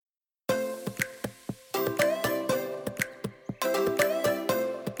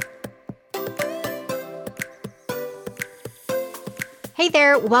Hey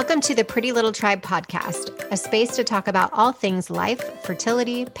there, welcome to the Pretty Little Tribe podcast, a space to talk about all things life,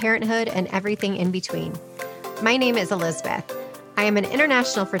 fertility, parenthood, and everything in between. My name is Elizabeth. I am an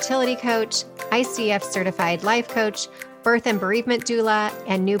international fertility coach, ICF certified life coach, birth and bereavement doula,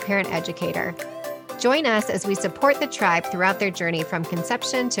 and new parent educator. Join us as we support the tribe throughout their journey from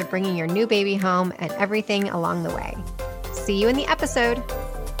conception to bringing your new baby home and everything along the way. See you in the episode.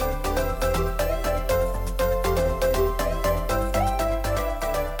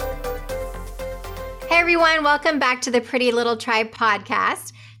 Hey everyone, welcome back to the Pretty Little Tribe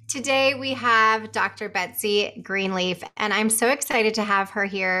podcast. Today we have Dr. Betsy Greenleaf, and I'm so excited to have her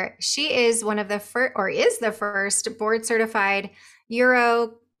here. She is one of the first, or is the first board certified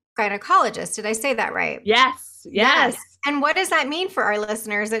urogynecologist. Did I say that right? Yes. And what does that mean for our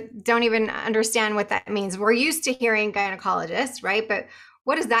listeners that don't even understand what that means? We're used to hearing gynecologists, right? But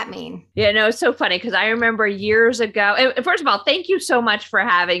what does that mean? Yeah, no, it's so funny because I remember years ago, and first of all, thank you so much for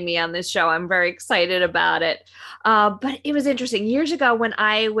having me on this show. I'm very excited about it. But it was interesting. Years ago when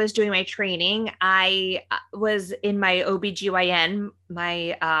I was doing my training, I was in my OBGYN,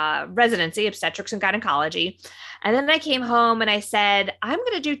 my residency, obstetrics and gynecology. And then I came home and I said, I'm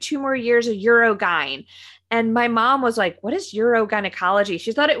going to do 2 more years of Urogyn. And my mom was like, what is urogynecology?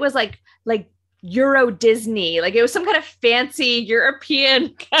 She thought it was like Euro Disney, like it was some kind of fancy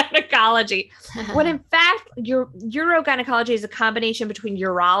European gynecology. When in fact, urogynecology is a combination between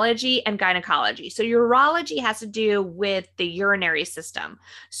urology and gynecology. So urology has to do with the urinary system.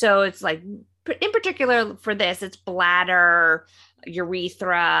 So it's like, in particular for this, it's bladder,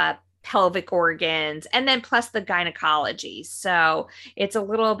 urethra, pelvic organs, and then plus the gynecology. So it's a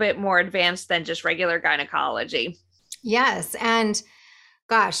little bit more advanced than just regular gynecology. Yes. And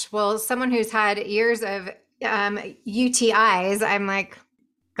gosh, well, someone who's had years of UTIs, I'm like,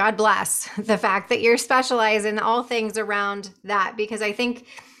 God bless the fact that you're specialized in all things around that, because I think,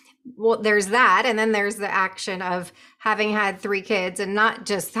 well, there's that. And then there's the action of having had 3 kids, and not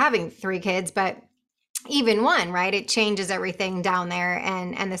just having 3 kids, but even one, right? It changes everything down there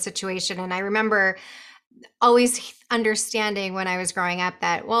and the situation. And I remember always understanding when I was growing up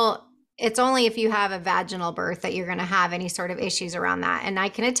that, well, it's only if you have a vaginal birth that you're going to have any sort of issues around that. And I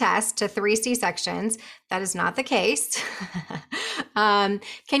can attest to 3 C-sections. That is not the case. Can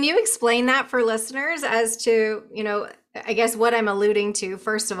you explain that for listeners as to, I guess what I'm alluding to,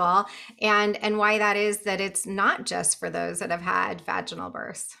 first of all, and why that is that it's not just for those that have had vaginal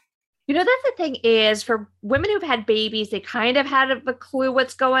births? That's the thing is, for women who've had babies, they kind of had a clue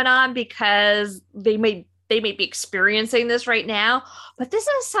what's going on because they may be experiencing this right now, but this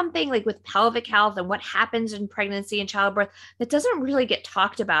is something like with pelvic health and what happens in pregnancy and childbirth that doesn't really get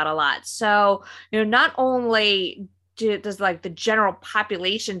talked about a lot. So, not only does like the general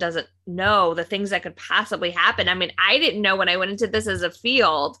population doesn't know the things that could possibly happen. I mean, I didn't know when I went into this as a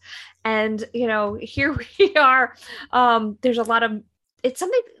field, and, here we are. There's a lot of, it's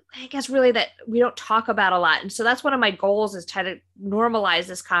something, I guess, really that we don't talk about a lot. And so that's one of my goals, is try to normalize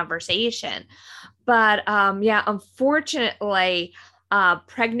this conversation. But unfortunately,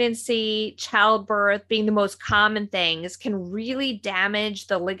 pregnancy, childbirth being the most common things can really damage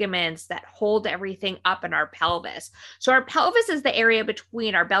the ligaments that hold everything up in our pelvis. So our pelvis is the area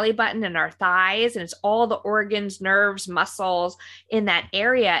between our belly button and our thighs, and it's all the organs, nerves, muscles in that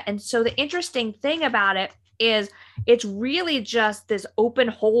area. And so the interesting thing about it is it's really just this open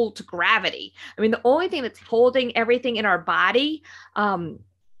hole to gravity. I mean, the only thing that's holding everything in our body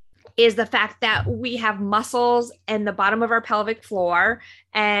is the fact that we have muscles in the bottom of our pelvic floor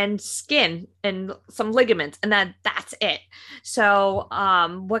and skin and some ligaments, and that's it. So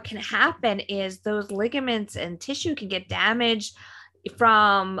what can happen is those ligaments and tissue can get damaged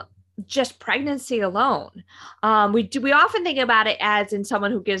from just pregnancy alone. We often think about it as in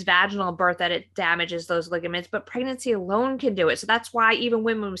someone who gives vaginal birth that it damages those ligaments, but pregnancy alone can do it. So that's why even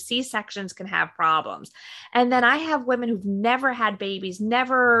women with C-sections can have problems. And then I have women who've never had babies,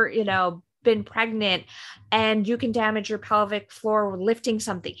 never, been pregnant, and you can damage your pelvic floor lifting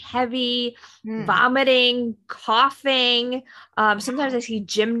something heavy, vomiting, coughing. Sometimes I see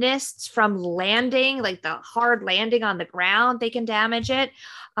gymnasts from landing, like the hard landing on the ground, they can damage it.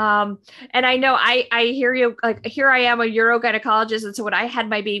 And I know I hear you, like, here I am, a urogynecologist. And so when I had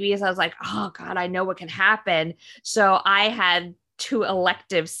my babies, I was like, oh God, I know what can happen. So I had 2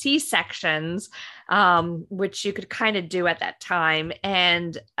 elective C-sections, which you could kind of do at that time.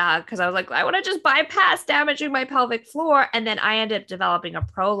 And because I was like, I want to just bypass damaging my pelvic floor. And then I ended up developing a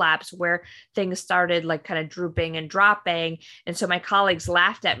prolapse where things started like kind of drooping and dropping. And so my colleagues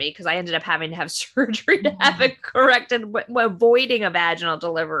laughed at me because I ended up having to have surgery to have it corrected, avoiding a vaginal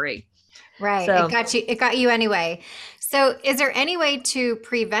delivery. Right. So, it got you anyway. So, is there any way to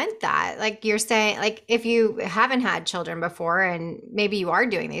prevent that? Like you're saying, like if you haven't had children before and maybe you are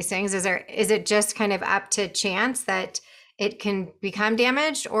doing these things, is it just kind of up to chance that it can become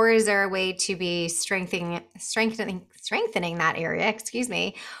damaged, or is there a way to be strengthening that area, excuse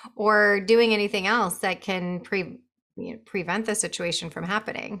me, or doing anything else that can prevent the situation from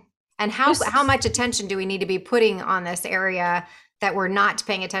happening? And how much attention do we need to be putting on this area that we're not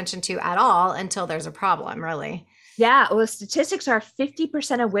paying attention to at all until there's a problem, really? Yeah, well, the statistics are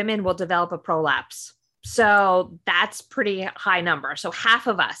 50% of women will develop a prolapse. So that's pretty high number. So half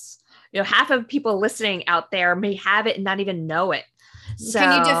of us, half of people listening out there may have it and not even know it. So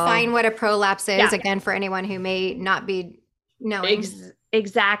Can you define what a prolapse is yeah, again for anyone who may not be knowing?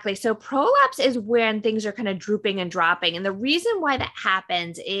 exactly. So prolapse is when things are kind of drooping and dropping. And the reason why that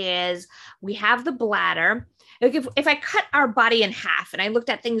happens is we have the bladder. Like if I cut our body in half and I looked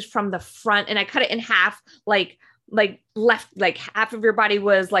at things from the front and I cut it in half, like left, like half of your body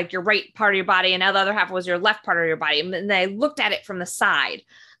was like your right part of your body and now the other half was your left part of your body. And then I looked at it from the side.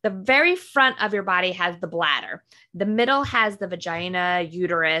 The very front of your body has the bladder. The middle has the vagina,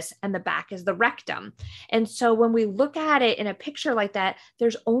 uterus, and the back is the rectum. And so when we look at it in a picture like that,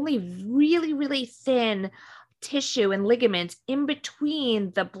 there's only really, really thin tissue and ligaments in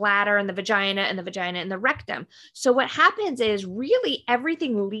between the bladder and the vagina and the vagina and the rectum. So what happens is really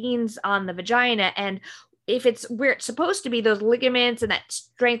everything leans on the vagina, and if it's where it's supposed to be, those ligaments and that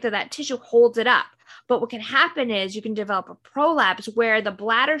strength of that tissue holds it up. But what can happen is you can develop a prolapse where the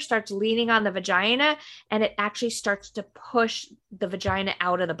bladder starts leaning on the vagina and it actually starts to push the vagina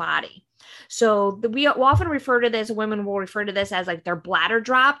out of the body. So we often refer to this, women will refer to this as like their bladder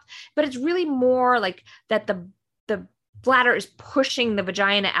dropped, but it's really more like that the bladder is pushing the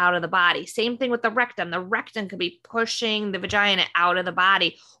vagina out of the body. Same thing with the rectum. The rectum could be pushing the vagina out of the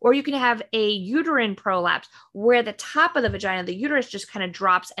body. Or you can have a uterine prolapse where the top of the vagina, the uterus just kind of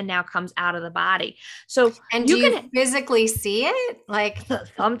drops and now comes out of the body. So And do you physically see it? Like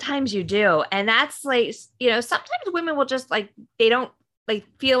sometimes you do. And that's like, sometimes women will just like, they don't like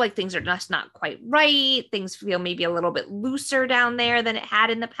feel like things are just not quite right. Things feel maybe a little bit looser down there than it had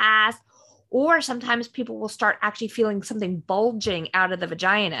in the past. Or sometimes people will start actually feeling something bulging out of the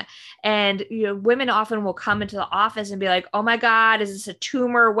vagina. And, women often will come into the office and be like, oh my God, is this a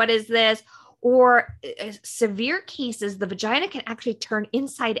tumor? What is this? Or severe cases, the vagina can actually turn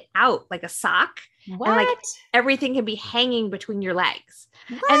inside out like a sock. what? And like everything can be hanging between your legs.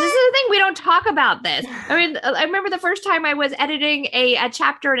 What? And this is the thing, we don't talk about this. I mean, I remember the first time I was editing a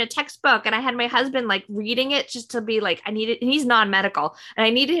chapter in a textbook and I had my husband like reading it just to be like, and he's non-medical and I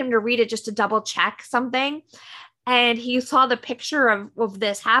needed him to read it just to double check something. And he saw the picture of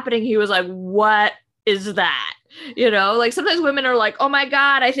this happening. He was like, what is that? Like sometimes women are like, oh my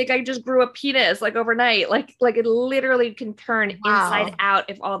God, I think I just grew a penis like overnight. Like it literally can turn inside out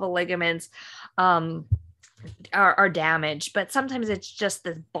if all the ligaments are damaged. But sometimes it's just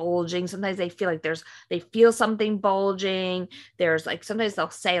this bulging. Sometimes they feel like they feel something bulging. There's like, sometimes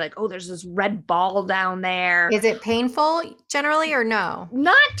they'll say like, oh, there's this red ball down there. Is it painful generally or no?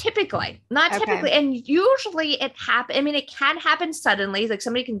 Not typically. And usually it happens. I mean, it can happen suddenly. Like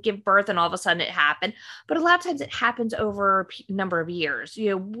somebody can give birth and all of a sudden it happened. But a lot of times it happens over a number of years,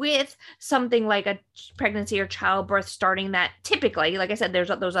 with something like a pregnancy or childbirth starting that typically, like I said, there's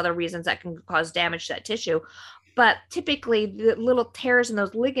those other reasons that can cause damage to that tissue. But typically the little tears in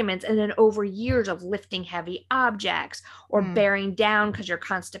those ligaments and then over years of lifting heavy objects or bearing down because you're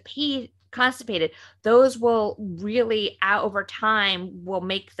constipated, those will really out over time will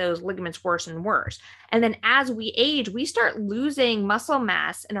make those ligaments worse and worse. And then as we age, we start losing muscle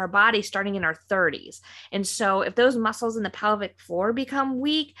mass in our body starting in our 30s. And so if those muscles in the pelvic floor become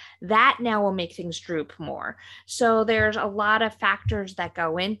weak, that now will make things droop more. So there's a lot of factors that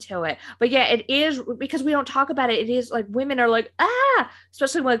go into it. But yeah, it is, because we don't talk about it. It is like women are like,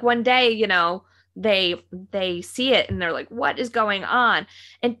 especially like one day, they see it and they're like, what is going on?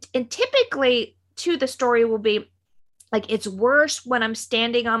 And typically too, the story will be like, it's worse when I'm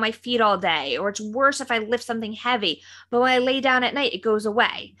standing on my feet all day, or it's worse if I lift something heavy, but when I lay down at night, it goes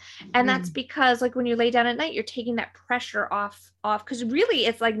away. And that's because like when you lay down at night, you're taking that pressure off, because really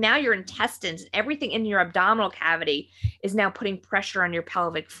it's like now your intestines, everything in your abdominal cavity is now putting pressure on your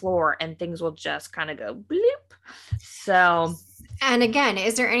pelvic floor and things will just kind of go bloop. So. And again,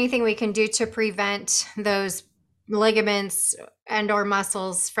 is there anything we can do to prevent those ligaments and or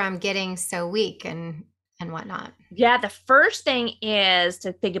muscles from getting so weak and whatnot? Yeah, the first thing is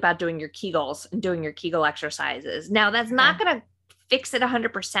to think about doing your Kegels and doing your Kegel exercises. Now, that's not going to fix it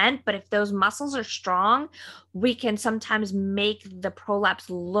 100%, but if those muscles are strong, we can sometimes make the prolapse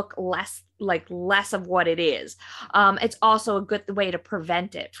look less of what it is. It's also a good way to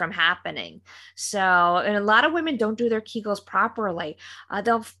prevent it from happening. So, and a lot of women don't do their Kegels properly.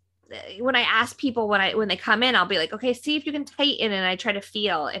 They'll When I ask people when they come in, I'll be like, okay, see if you can tighten, and I try to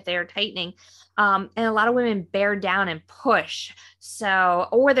feel if they're tightening. And a lot of women bear down and push. So,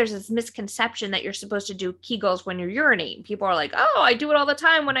 or there's this misconception that you're supposed to do Kegels when you're urinating. People are like, oh, I do it all the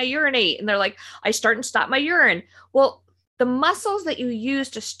time when I urinate. And they're like, I start and stop my urine. Well, the muscles that you use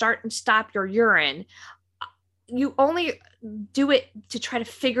to start and stop your urine, you only do it to try to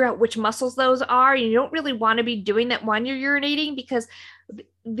figure out which muscles those are. You don't really want to be doing that when you're urinating, because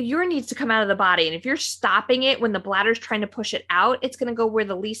the urine needs to come out of the body. And if you're stopping it when the bladder's trying to push it out, it's going to go where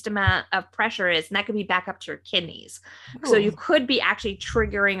the least amount of pressure is. And that could be back up to your kidneys. Ooh. So you could be actually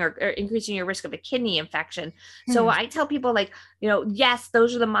triggering or increasing your risk of a kidney infection. So I tell people, like, yes,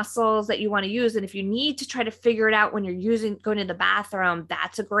 those are the muscles that you want to use. And if you need to try to figure it out when you're going to the bathroom,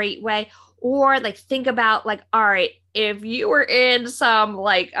 that's a great way. Or like, think about like, all right, if you were in some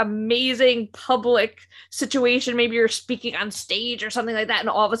like amazing public situation, maybe you're speaking on stage or something like that, and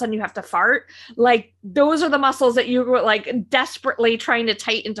all of a sudden you have to fart, like those are the muscles that you were like desperately trying to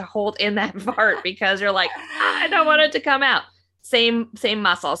tighten to hold in that fart, because you're like, I don't want it to come out. Same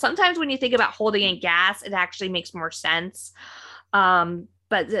muscle. Sometimes when you think about holding in gas, it actually makes more sense.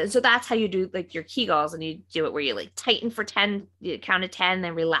 But so that's how you do like your Kegels, and you do it where you like tighten for 10, you count to 10,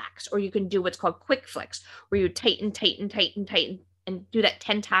 then relax. Or you can do what's called quick flicks, where you tighten, and do that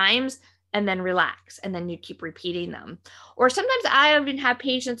 10 times and then relax. And then you keep repeating them. Or sometimes I even have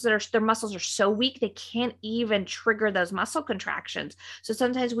patients that their muscles are so weak, they can't even trigger those muscle contractions. So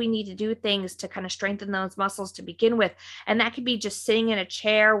sometimes we need to do things to kind of strengthen those muscles to begin with. And that could be just sitting in a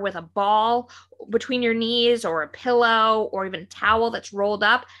chair with a ball between your knees, or a pillow, or even a towel that's rolled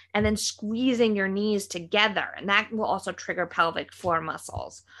up, and then squeezing your knees together. And that will also trigger pelvic floor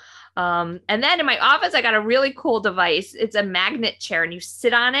muscles. And then in my office, I got a really cool device. It's a magnet chair, and you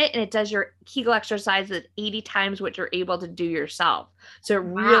sit on it, and it does your Kegel exercise at 80 times what you're able to do yourself. So it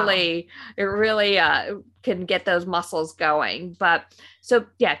really can get those muscles going. But so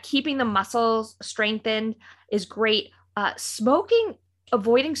yeah, keeping the muscles strengthened is great.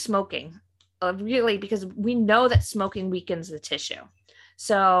 Avoiding smoking, really, because we know that smoking weakens the tissue.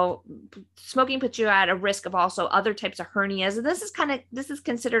 So smoking puts you at a risk of also other types of hernias. And this is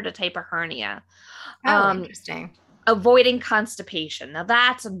considered a type of hernia. Interesting. Avoiding constipation. Now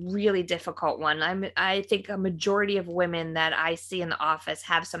that's a really difficult one. I think a majority of women that I see in the office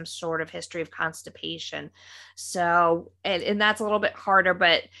have some sort of history of constipation. So, and that's a little bit harder,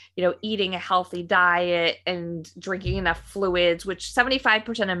 but eating a healthy diet and drinking enough fluids, which 75%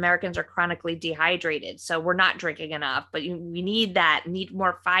 of Americans are chronically dehydrated. So we're not drinking enough, but we need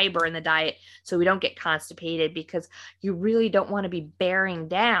more fiber in the diet so we don't get constipated, because you really don't want to be bearing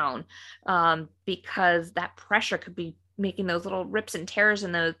down, because that pressure could be making those little rips and tears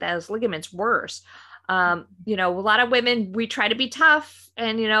in those ligaments worse. A lot of women, we try to be tough,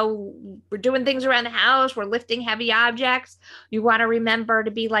 and, we're doing things around the house. We're lifting heavy objects. You want to remember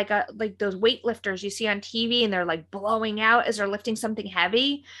to be like those weightlifters you see on TV, and they're like blowing out as they're lifting something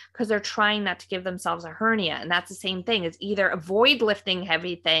heavy, because they're trying not to give themselves a hernia. And that's the same thing, is either avoid lifting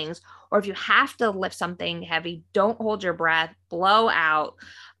heavy things, or if you have to lift something heavy, don't hold your breath, blow out.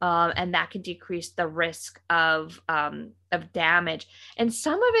 And that can decrease the risk of damage. And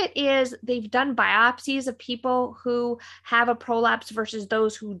some of it is they've done biopsies of people who have a prolapse versus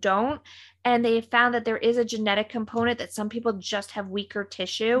those who don't. And they found that there is a genetic component, that some people just have weaker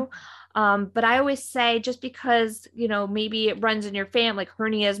tissue. But I always say, just because, maybe it runs in your family, like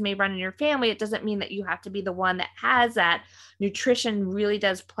hernias may run in your family, it doesn't mean that you have to be the one that has that. Nutrition really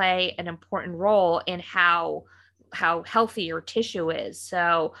does play an important role in how healthy your tissue is.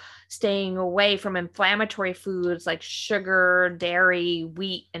 So staying away from inflammatory foods like sugar, dairy,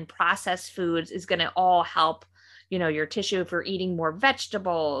 wheat, and processed foods is going to all help, your tissue, if you're eating more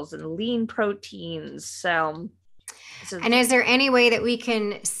vegetables and lean proteins. So and is there any way that we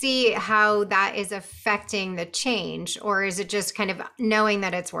can see how that is affecting the change, or is it just kind of knowing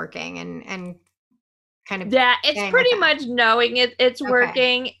that it's working and kind of? Yeah, it's pretty much knowing it's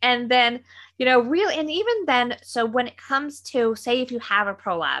working. And then, really, and even then, so when it comes to, say, if you have a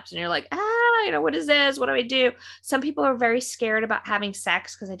prolapse and you're like, what is this? What do I do? Some people are very scared about having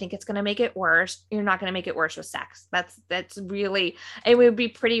sex because I think it's going to make it worse. You're not going to make it worse with sex. That's really, it would be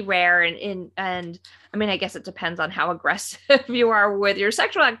pretty rare. And I mean, I guess it depends on how aggressive you are with your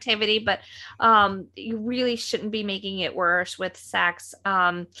sexual activity, but you really shouldn't be making it worse with sex.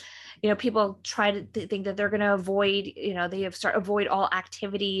 People try to think that they're going to avoid, avoid all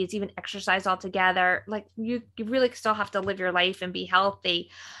activities, even exercise altogether. Like you really still have to live your life and be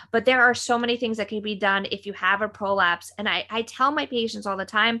healthy. But there are so many things that can be done if you have a prolapse. And I tell my patients all the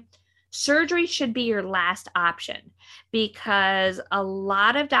time, surgery should be your last option, because a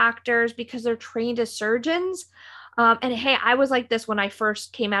lot of doctors, because they're trained as surgeons, and hey, I was like this when I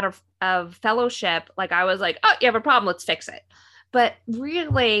first came out of fellowship. Like I was like, oh, you have a problem, let's fix it. But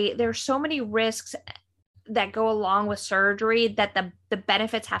really, there's so many risks that go along with surgery that the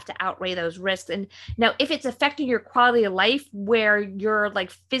benefits have to outweigh those risks. And now, if it's affecting your quality of life where you're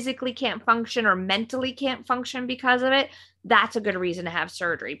like physically can't function or mentally can't function because of it, that's a good reason to have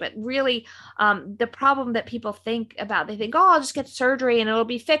surgery. But really, the problem that people think about, they think, oh, I'll just get surgery and it'll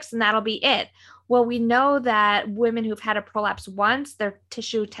be fixed and that'll be it. Well, we know that women who've had a prolapse once, their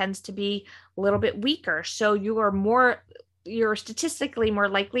tissue tends to be a little bit weaker. So you're statistically more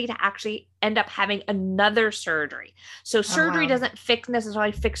likely to actually end up having another surgery. So surgery doesn't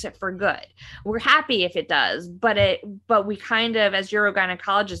necessarily fix it for good. We're happy if it does, but we kind of, as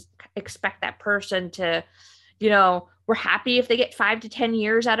urogynecologists, expect that person to, we're happy if they get 5 to 10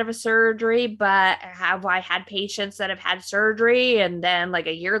 years out of a surgery, but have I had patients that have had surgery and then like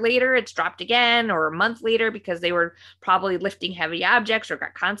a year later it's dropped again, or a month later because they were probably lifting heavy objects or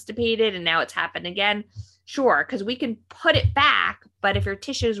got constipated and now it's happened again? Sure, because we can put it back, but if your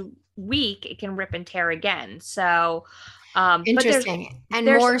tissue's weak, it can rip and tear again. So interesting. And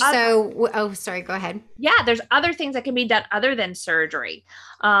more so, oh, sorry, go ahead. Yeah, there's other things that can be done other than surgery.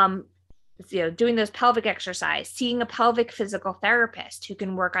 Doing those pelvic exercise, seeing a pelvic physical therapist who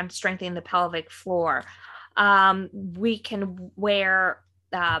can work on strengthening the pelvic floor. We can wear,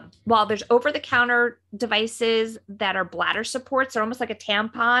 there's over-the-counter devices that are bladder supports. They're almost like a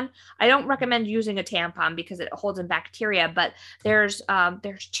tampon. I don't recommend using a tampon because it holds in bacteria, but there's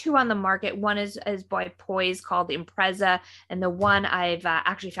 2 on the market. One is by Poise called the Impreza, and the one I've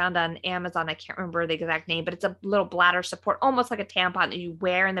actually found on Amazon, I can't remember the exact name, but it's a little bladder support, almost like a tampon that you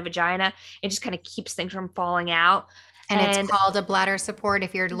wear in the vagina. It just kind of keeps things from falling out. And it's called a bladder support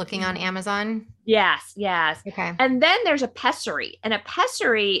if you're looking on Amazon? Yes. Okay. And then there's a pessary. And a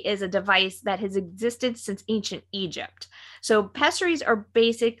pessary is a device that has existed since ancient Egypt. So pessaries are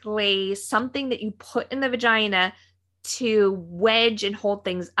basically something that you put in the vagina to wedge and hold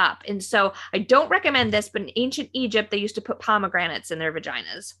things up. And so I don't recommend this, but in ancient Egypt, they used to put pomegranates in their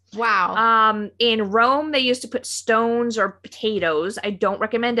vaginas. Wow. In Rome, they used to put stones or potatoes. I don't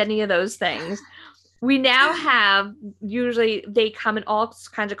recommend any of those things. We now have, usually they come in all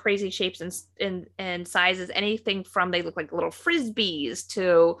kinds of crazy shapes and sizes, anything from they look like little Frisbees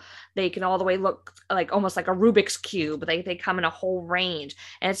to they can all the way look like almost like a Rubik's Cube. They come in a whole range.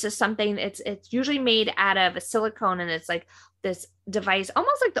 And it's just something, it's usually made out of a silicone, and it's like this device,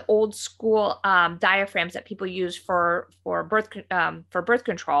 almost like the old school diaphragms that people use for birth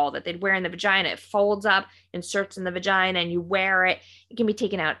control that they'd wear in the vagina. It folds up, inserts in the vagina, and you wear it. It can be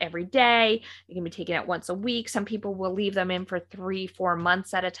taken out every day. It can be taken out once a week. Some people will leave them in for 3-4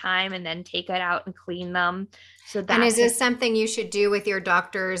 months at a time and then take it out and clean them. And is this something you should do with your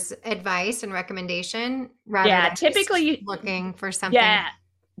doctor's advice and recommendation? Typically looking for something. Yeah,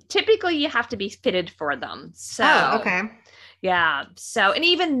 typically you have to be fitted for them. So okay. Yeah. So, and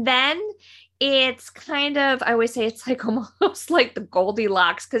even then it's kind of, I always say it's like almost like the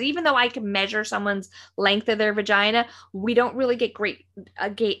Goldilocks, because even though I can measure someone's length of their vagina, we don't really get great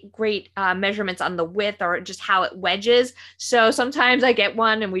measurements on the width or just how it wedges. So sometimes I get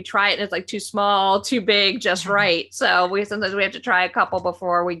one and we try it and it's like too small, too big, just right. So sometimes we have to try a couple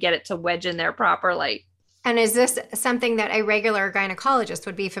before we get it to wedge in there properly. And is this something that a regular gynecologist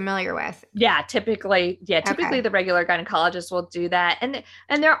would be familiar with? Yeah, typically the regular gynecologist will do that. And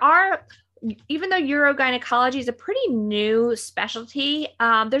there are, even though urogynecology is a pretty new specialty,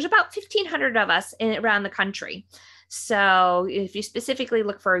 there's about 1,500 of us around the country. So if you specifically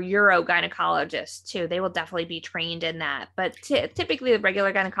look for a urogynecologist too, they will definitely be trained in that. But typically the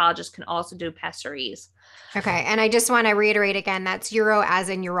regular gynecologist can also do pessaries. Okay. And I just want to reiterate again, that's uro as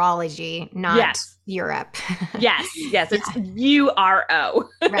in urology, not Europe. Yes. It's URO.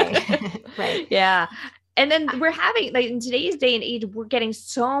 Right. Yeah. And then we're having, like, in today's day and age, we're getting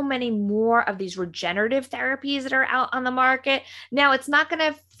so many more of these regenerative therapies that are out on the market. Now, it's not going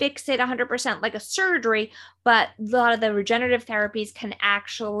to fix it 100% like a surgery, but a lot of the regenerative therapies can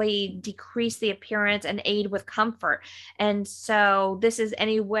actually decrease the appearance and aid with comfort. And so this is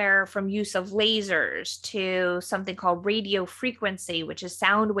anywhere from use of lasers to something called radio frequency, which is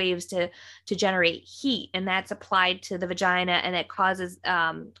sound waves to generate heat, and that's applied to the vagina, and it causes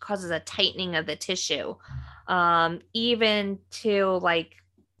a tightening of the tissue. Even to like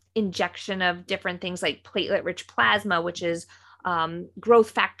injection of different things like platelet rich plasma, which is growth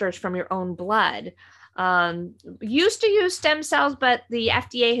factors from your own blood. Used to use stem cells, but the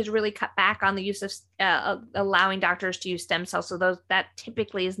FDA has really cut back on the use of allowing doctors to use stem cells. So that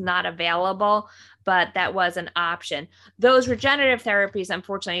typically is not available, but that was an option. Those regenerative therapies,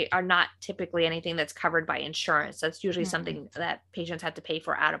 unfortunately, are not typically anything that's covered by insurance. That's usually something that patients have to pay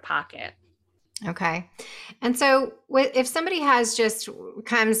for out of pocket. Okay. And so if somebody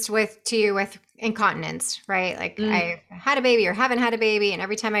comes to you with incontinence, right? Like I had a baby or haven't had a baby, and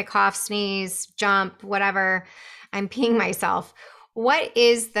every time I cough, sneeze, jump, whatever, I'm peeing myself. What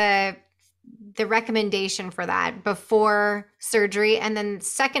is the recommendation for that before surgery? And then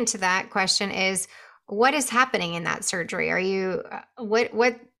second to that question is, what is happening in that surgery? Are you,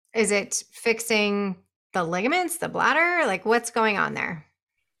 what is it, fixing the ligaments, the bladder? Like what's going on there?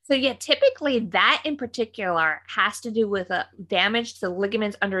 So yeah, typically that in particular has to do with damage to the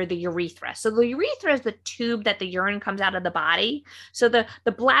ligaments under the urethra. So the urethra is the tube that the urine comes out of the body. So the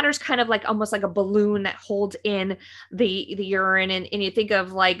bladder is kind of like almost like a balloon that holds in the urine. And you think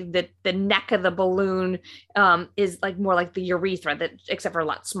of like the neck of the balloon is like more like the urethra, except for a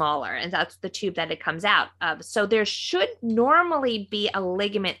lot smaller. And that's the tube that it comes out of. So there should normally be a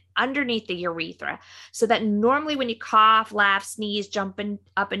ligament underneath the urethra, so that normally when you cough, laugh, sneeze, jumping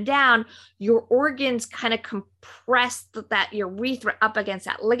up and down, your organs kind of compress that urethra up against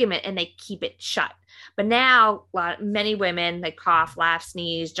that ligament and they keep it shut. But now many women, they cough, laugh,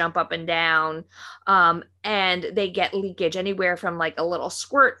 sneeze, jump up and down, and they get leakage anywhere from like a little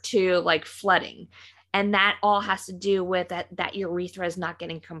squirt to like flooding. And that all has to do with that urethra is not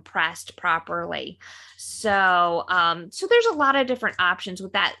getting compressed properly. So there's a lot of different options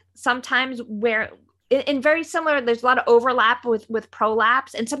with that. Sometimes where in very similar, there's a lot of overlap with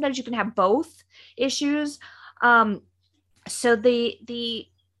prolapse, and sometimes you can have both issues. So the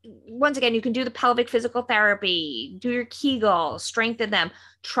once again, you can do the pelvic physical therapy, do your Kegel, strengthen them,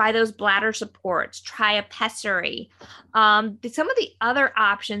 try those bladder supports, try a pessary. Some of the other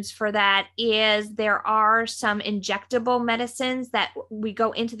options for that is there are some injectable medicines that we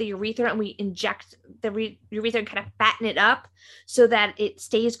go into the urethra and we inject the urethra and kind of fatten it up so that it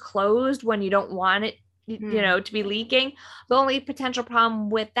stays closed when you don't want it to be leaking. The only potential problem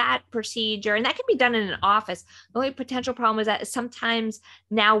with that procedure, and that can be done in an office, the only potential problem is that sometimes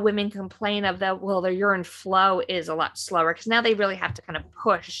now women complain of their urine flow is a lot slower because now they really have to kind of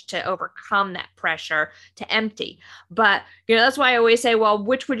push to overcome that pressure to empty. But that's why I always say, well,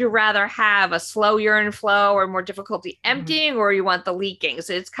 which would you rather have, a slow urine flow or more difficulty emptying, or you want the leaking?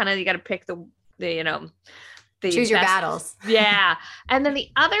 So it's kind of, you got to pick the choose your battles. Yeah. And then the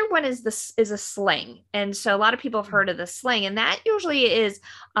other one is a sling. And so a lot of people have heard of the sling, and that usually is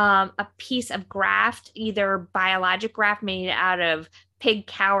a piece of graft, either biologic graft made out of pig,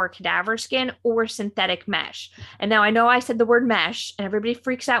 cow, or cadaver skin, or synthetic mesh. And now I know I said the word mesh, and everybody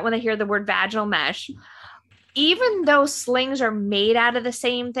freaks out when they hear the word vaginal mesh. Even though slings are made out of the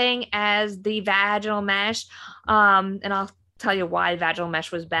same thing as the vaginal mesh, and I'll tell you why vaginal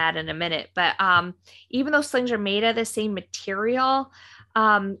mesh was bad in a minute, but even though slings are made of the same material,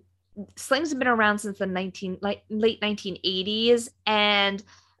 slings have been around since the late 1980s, and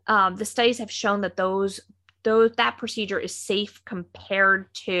the studies have shown that that procedure is safe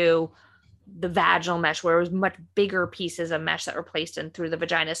compared to the vaginal mesh, where it was much bigger pieces of mesh that were placed in through the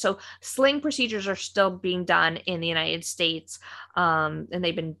vagina. So sling procedures are still being done in the United States, and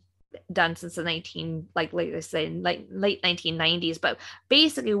they've been done since the late 1990s. But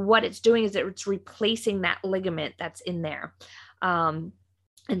basically what it's doing is that it's replacing that ligament that's in there. And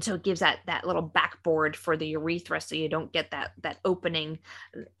so it gives that little backboard for the urethra, so you don't get that opening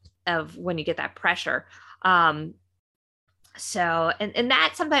of when you get that pressure. So, and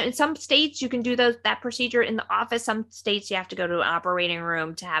that sometimes in some states you can do that procedure in the office. Some states you have to go to an operating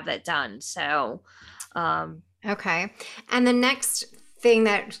room to have that done. So, okay. And the next thing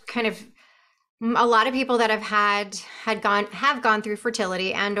that kind of a lot of people that have gone through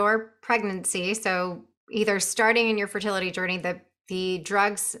fertility and or pregnancy. So either starting in your fertility journey, the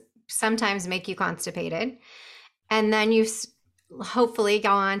drugs sometimes make you constipated, and then you hopefully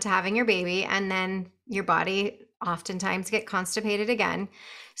go on to having your baby, and then your body oftentimes get constipated again.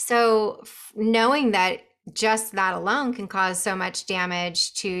 So knowing that just that alone can cause so much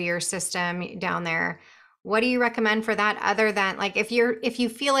damage to your system down there. What do you recommend for that, other than like if you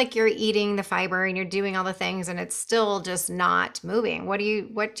feel like you're eating the fiber and you're doing all the things and it's still just not moving? What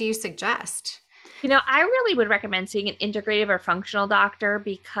do you suggest? I really would recommend seeing an integrative or functional doctor,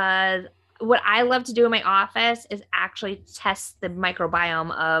 because what I love to do in my office is actually test the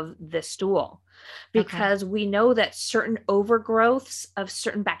microbiome of the stool, Okay. because we know that certain overgrowths of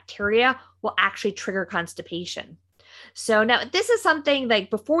certain bacteria will actually trigger constipation. So now this is something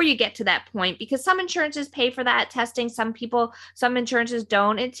like before you get to that point, because some insurances pay for that testing, some insurances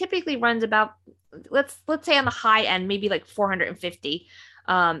don't. It typically runs about, let's say on the high end, maybe like $450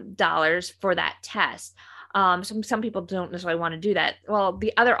 dollars for that test. Some people don't necessarily want to do that. Well,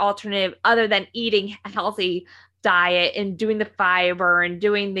 the other alternative, other than eating a healthy diet and doing the fiber and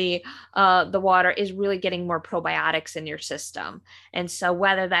doing the water, is really getting more probiotics in your system. And so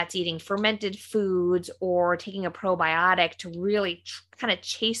whether that's eating fermented foods or taking a probiotic to really kind of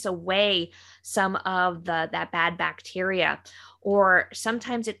chase away some of that bad bacteria. Or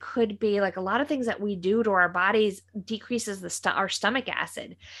sometimes it could be like a lot of things that we do to our bodies decreases our stomach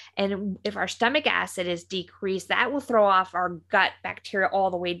acid. And if our stomach acid is decreased, that will throw off our gut bacteria all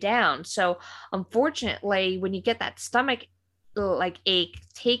the way down. So unfortunately, when you get that stomach like ache,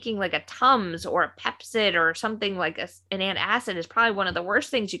 taking like a Tums or a Pepcid or something like an antacid is probably one of the worst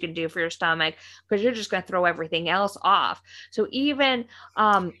things you can do for your stomach, because you're just going to throw everything else off. So even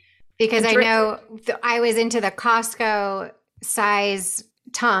Because I know I was into the Costco size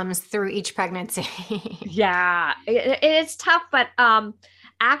Tums through each pregnancy. yeah, it's tough, but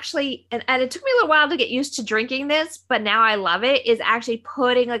actually, and it took me a little while to get used to drinking this, but now I love it, is actually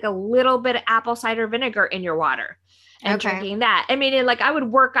putting like a little bit of apple cider vinegar in your water and Okay. drinking that. I mean, like I would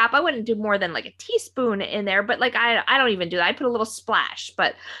work up, I wouldn't do more than like a teaspoon in there, but like I don't even do that. I put a little splash,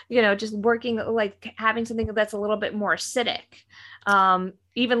 but just working, like having something that's a little bit more acidic.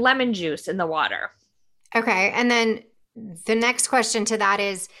 Even lemon juice in the water. Okay. And then the next question to that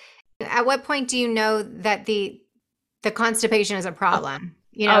is, at what point do you know that the constipation is a problem?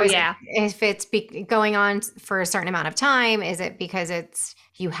 Oh Is it, yeah. if it's going on for a certain amount of time, is it because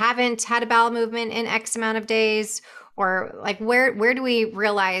you haven't had a bowel movement in X amount of days? Or like where do we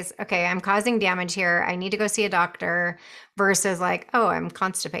realize, okay, I'm causing damage here, I need to go see a doctor, versus like, oh, I'm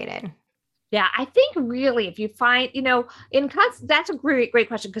constipated? Yeah, I think really if you find, that's a great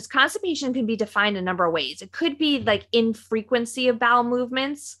question, because constipation can be defined a number of ways. It could be like infrequency of bowel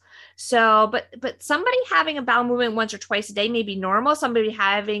movements. So, but somebody having a bowel movement once or twice a day may be normal. Somebody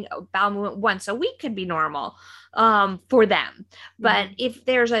having a bowel movement once a week could be normal for them. But Mhm. if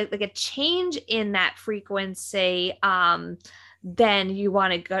there's like a change in that frequency, then you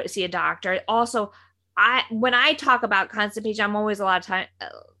want to go see a doctor. Also, when I talk about constipation, I'm always a lot of time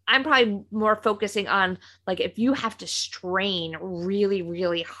I'm probably more focusing on like if you have to strain really,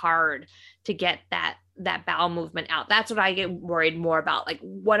 really hard to get that bowel movement out. That's what I get worried more about. Like,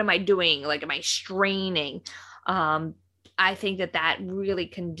 what am I doing? Like, am I straining? I think that really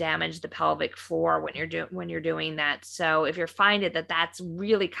can damage the pelvic floor when you're doing that. So if you're finding that that's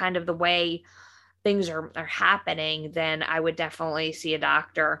really kind of the way things are happening, then I would definitely see a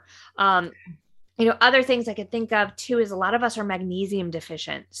doctor. Other things I could think of too is a lot of us are magnesium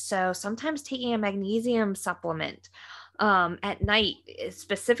deficient. So sometimes taking a magnesium supplement at night,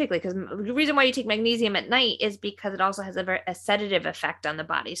 specifically, because the reason why you take magnesium at night is because it also has a sedative effect on the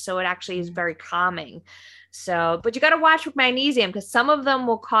body. So it actually is very calming. So, but you got to watch with magnesium, because some of them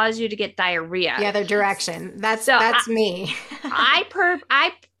will cause you to get The diarrhea. other direction. That's So that's me.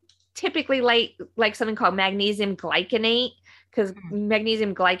 I typically like something called magnesium glycinate, because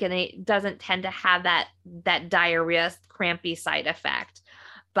magnesium glycinate doesn't tend to have that diarrhea crampy side effect.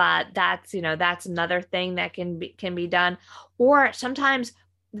 But that's another thing that can be done. Or sometimes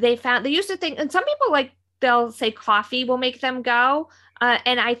they used to think, and some people they'll say coffee will make them go.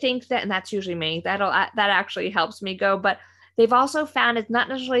 And I think that, and that's usually me, that actually helps me go. But they've also found it's not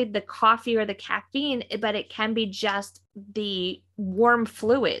necessarily the coffee or the caffeine, but it can be just the warm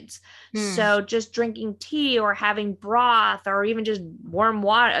fluids. Hmm. So just drinking tea or having broth or even just warm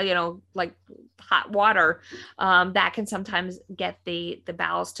water, like hot water, that can sometimes get the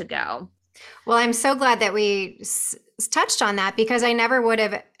bowels to go. Well, I'm so glad that we touched on that, because I never would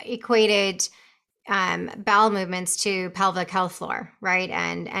have equated bowel movements to pelvic health floor, right?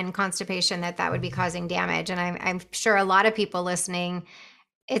 And constipation, that would be causing damage. And I'm sure a lot of people listening,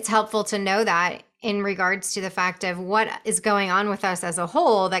 it's helpful to know that in regards to the fact of what is going on with us as a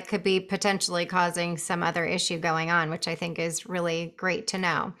whole that could be potentially causing some other issue going on, which I think is really great to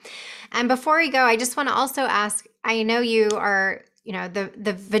know. And before we go, I just want to also ask, I know you are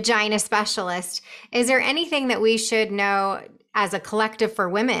the vagina specialist, is there anything that we should know as a collective for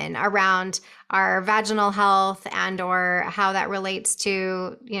women around our vaginal health and or how that relates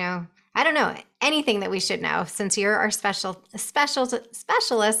to, I don't know, anything that we should know since you're our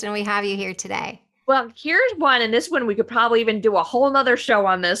specialist and we have you here today? Well, here's one, and this one we could probably even do a whole nother show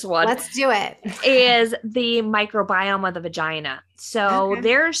on this one. Let's do it. Is the microbiome of the vagina. So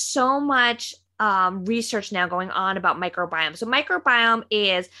there's so much research now going on about microbiome. So microbiome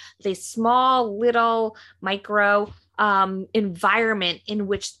is the small little micro environment in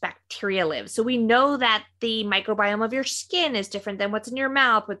which bacteria live. So we know that the microbiome of your skin is different than what's in your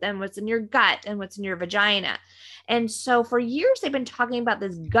mouth, but then what's in your gut and what's in your vagina. And so for years, they've been talking about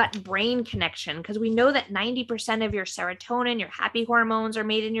this gut-brain connection because we know that 90% of your serotonin, your happy hormones, are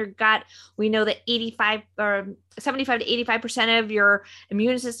made in your gut. We know that 75 to 85% of your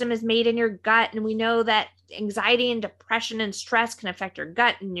immune system is made in your gut. And we know that anxiety and depression and stress can affect your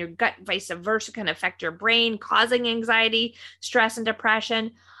gut, and your gut vice versa can affect your brain, causing anxiety, stress, and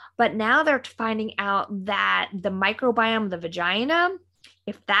depression. But now they're finding out that the microbiome of the vagina,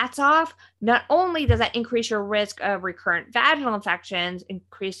 if that's off, not only does that increase your risk of recurrent vaginal infections,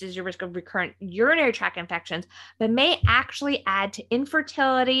 increases your risk of recurrent urinary tract infections, but may actually add to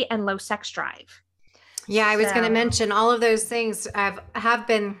infertility and low sex drive. Yeah, I was going to mention all of those things have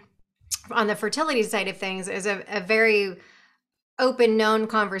been on the fertility side of things is a very open, known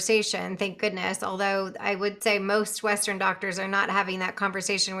conversation, thank goodness. Although I would say most Western doctors are not having that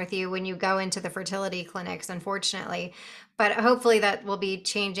conversation with you when you go into the fertility clinics, unfortunately. But hopefully that will be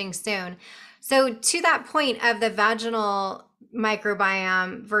changing soon. So to that point of the vaginal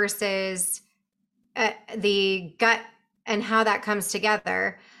microbiome versus the gut and how that comes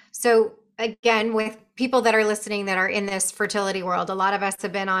together. So again, with people that are listening that are in this fertility world, a lot of us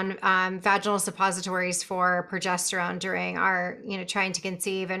have been on vaginal suppositories for progesterone during our, trying to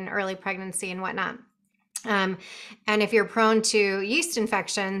conceive and early pregnancy and whatnot. And if you're prone to yeast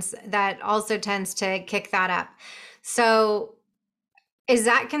infections, that also tends to kick that up. So is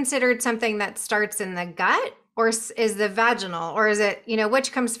that considered something that starts in the gut, or is the vaginal, or is it,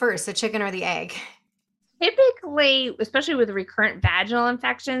 which comes first, the chicken or the egg? Typically, especially with recurrent vaginal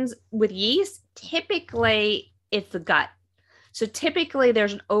infections with yeast, typically it's the gut. So typically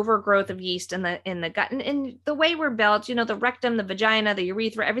there's an overgrowth of yeast in the gut. And the way we're built, the rectum, the vagina, the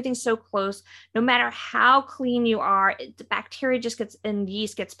urethra, everything's so close. No matter how clean you are, the bacteria just and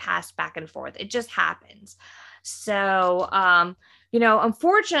yeast gets passed back and forth. It just happens. So,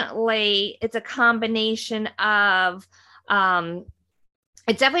 unfortunately, it's a combination of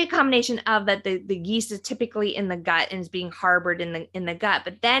it's definitely a combination of that the yeast is typically in the gut and is being harbored in the gut.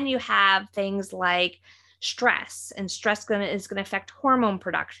 But then you have things like stress, and stress is going to affect hormone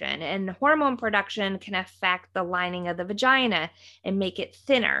production, and hormone production can affect the lining of the vagina and make it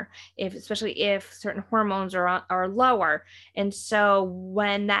thinner, especially if certain hormones are lower. And so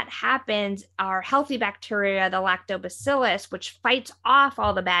when that happens, our healthy bacteria, the lactobacillus, which fights off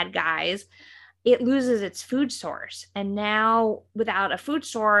all the bad guys, it loses its food source. And now without a food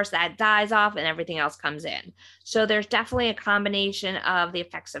source, that dies off and everything else comes in. So there's definitely a combination of the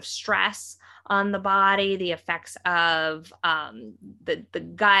effects of stress on the body, the effects of the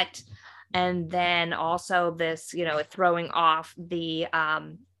gut, and then also this, throwing off the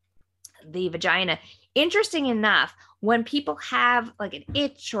vagina. Interesting enough, when people have like an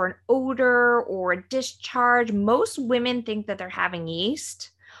itch or an odor or a discharge, most women think that they're having yeast,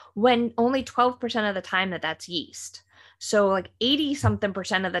 when only 12% of the time that's yeast. So like 80 something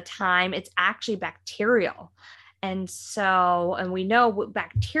percent of the time, it's actually bacterial. And we know with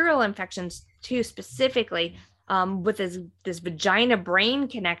bacterial infections too, specifically with this vagina brain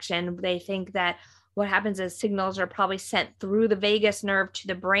connection, they think that what happens is signals are probably sent through the vagus nerve to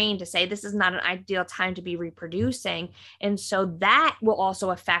the brain to say this is not an ideal time to be reproducing. And so that will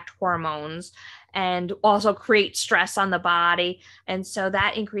also affect hormones and also create stress on the body. And so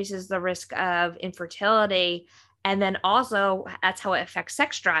that increases the risk of infertility. And then also that's how it affects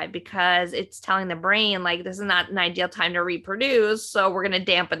sex drive, because it's telling the brain, like, this is not an ideal time to reproduce. So we're going to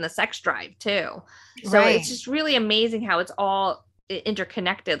dampen the sex drive too. So right. It's just really amazing how it's all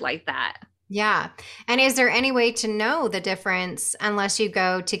interconnected like that. Yeah. And is there any way to know the difference unless you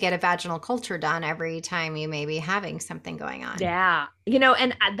go to get a vaginal culture done every time you may be having something going on? Yeah.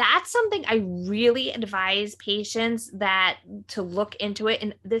 And that's something I really advise patients to look into it.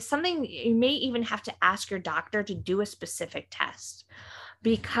 And there's something you may even have to ask your doctor to do a specific test,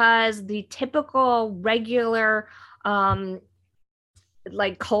 because the typical regular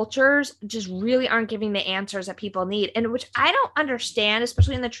like cultures just really aren't giving the answers that people need, and which I don't understand,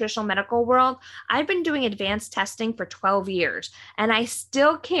 especially in the traditional medical world. I've been doing advanced testing for 12 years and I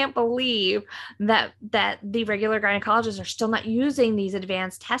still can't believe that the regular gynecologists are still not using these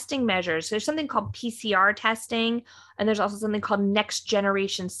advanced testing measures. There's something called PCR testing, and there's also something called next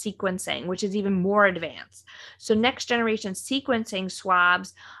generation sequencing, which is even more advanced. So next generation sequencing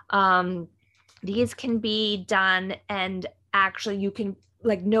swabs, these can be done, and actually you can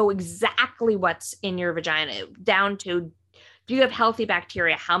like know exactly what's in your vagina, down to, do you have healthy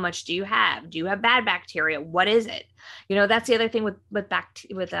bacteria? How much do you have? Do you have bad bacteria? What is it? That's the other thing with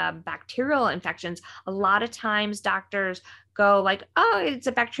bacterial infections. A lot of times doctors go like, oh, it's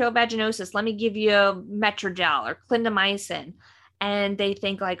a bacterial vaginosis, let me give you Metrogyl or clindamycin, and they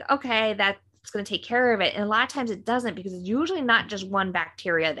think like, okay, that's going to take care of it. And a lot of times it doesn't, because it's usually not just one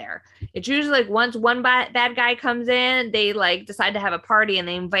bacteria there. It's usually like once one bad guy comes in, they like decide to have a party and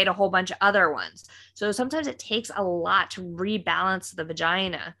they invite a whole bunch of other ones. So sometimes it takes a lot to rebalance the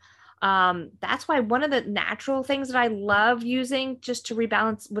vagina. That's why one of the natural things that I love using just to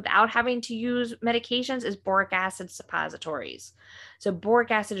rebalance without having to use medications is boric acid suppositories. So boric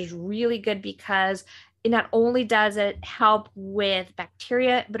acid is really good because it not only does it help with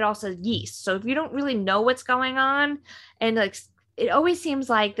bacteria, but also yeast. So if you don't really know what's going on, and like it always seems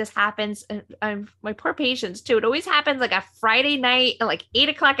like this happens, and my poor patients too, it always happens like a Friday night at like 8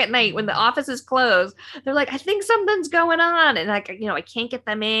 o'clock at night when the office is closed. They're like, I think something's going on. And like, I can't get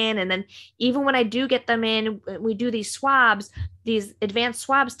them in. And then even when I do get them in, we do these swabs, these advanced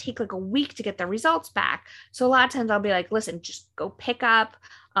swabs take like a week to get the results back. So a lot of times I'll be like, listen, just go pick up.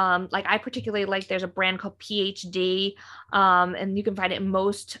 Like I particularly like, there's a brand called PhD, and you can find it in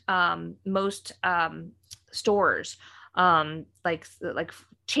most stores. Like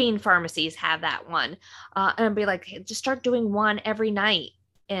chain pharmacies have that one, and be like, just start doing one every night,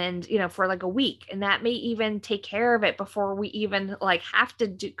 and for like a week, and that may even take care of it before we even like have to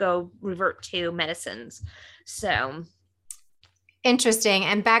go revert to medicines. So Interesting.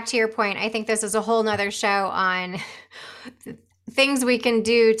 And back to your point, I think this is a whole nother show on things we can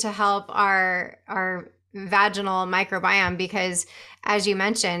do to help our vaginal microbiome, because as you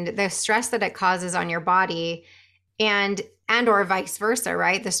mentioned, the stress that it causes on your body, and or vice versa,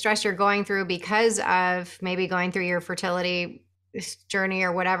 right? The stress you're going through because of maybe going through your fertility journey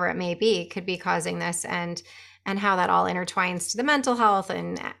or whatever it may be could be causing this, and how that all intertwines to the mental health,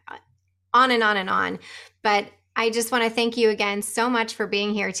 and on and on and on. But I just want to thank you again so much for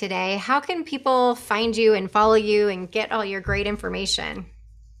being here today. How can people find you and follow you and get all your great information?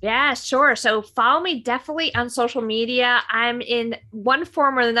 yeah, sure. So follow me definitely on social media. I'm in one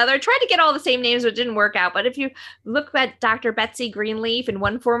form or another. I tried to get all the same names, but it didn't work out. But if you look at Dr. Betsy Greenleaf in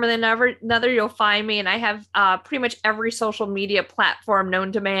one form or another, you'll find me. And I have pretty much every social media platform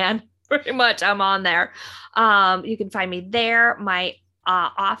known to man. Pretty much I'm on there. You can find me there. My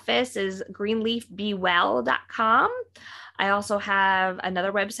office is greenleafbewell.com. I also have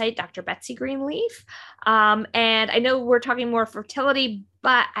another website, Dr. Betsy Greenleaf. And I know we're talking more fertility,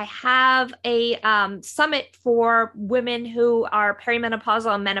 but I have a summit for women who are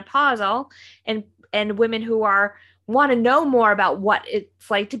perimenopausal and menopausal, and women who want to know more about what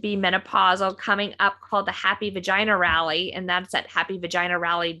it's like to be menopausal, coming up, called the Happy Vagina Rally, and that's at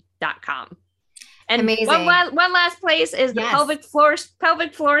happyvaginarally.com. And Amazing. one last place is the Yes.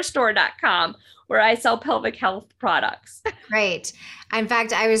 pelvicfloorstore.com, where I sell pelvic health products. Great. In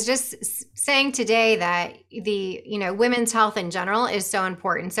fact, I was just saying today that the, women's health in general is so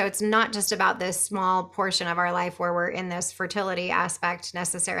important. So it's not just about this small portion of our life where we're in this fertility aspect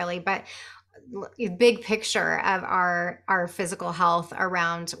necessarily, but big picture of our physical health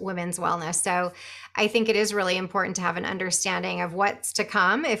around women's wellness. So I think it is really important to have an understanding of what's to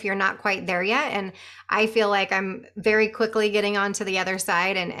come if you're not quite there yet. And I feel like I'm very quickly getting onto the other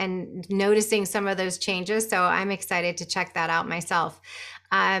side and noticing some of those changes. So I'm excited to check that out myself.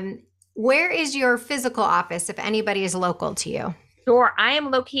 Where is your physical office if anybody is local to you? Sure. I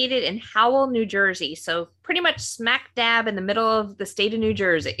am located in Howell, New Jersey. So pretty much smack dab in the middle of the state of New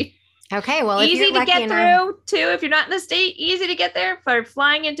Jersey. Okay, well, easy to get through too. If you're not in the state, easy to get there for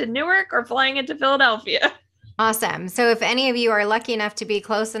flying into Newark or flying into Philadelphia. Awesome. So if any of you are lucky enough to be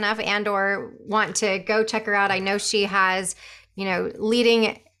close enough and or want to go check her out, I know she has,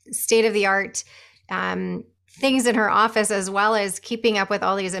 leading state-of-the-art things in her office, as well as keeping up with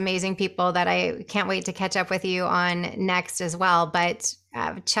all these amazing people that I can't wait to catch up with you on next as well. But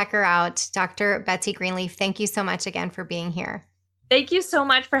check her out, Dr. Betsy Greenleaf. Thank you so much again for being here. Thank you so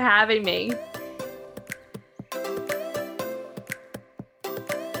much for having me.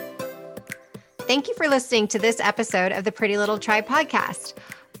 Thank you for listening to this episode of the Pretty Little Tribe podcast.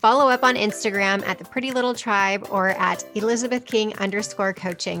 Follow up on Instagram at the Pretty Little Tribe or at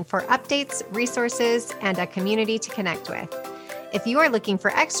ElizabethKing_coaching for updates, resources, and a community to connect with. If you are looking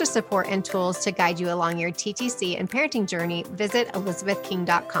for extra support and tools to guide you along your TTC and parenting journey, visit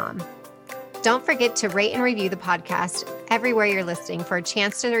elizabethking.com. Don't forget to rate and review the podcast everywhere you're listening for a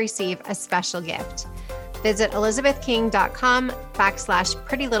chance to receive a special gift. Visit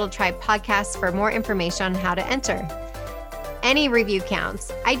elizabethking.com/Pretty Little Tribe podcast for more information on how to enter. Any review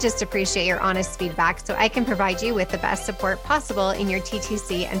counts. I just appreciate your honest feedback so I can provide you with the best support possible in your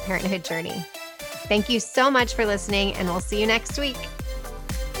TTC and parenthood journey. Thank you so much for listening, and we'll see you next week.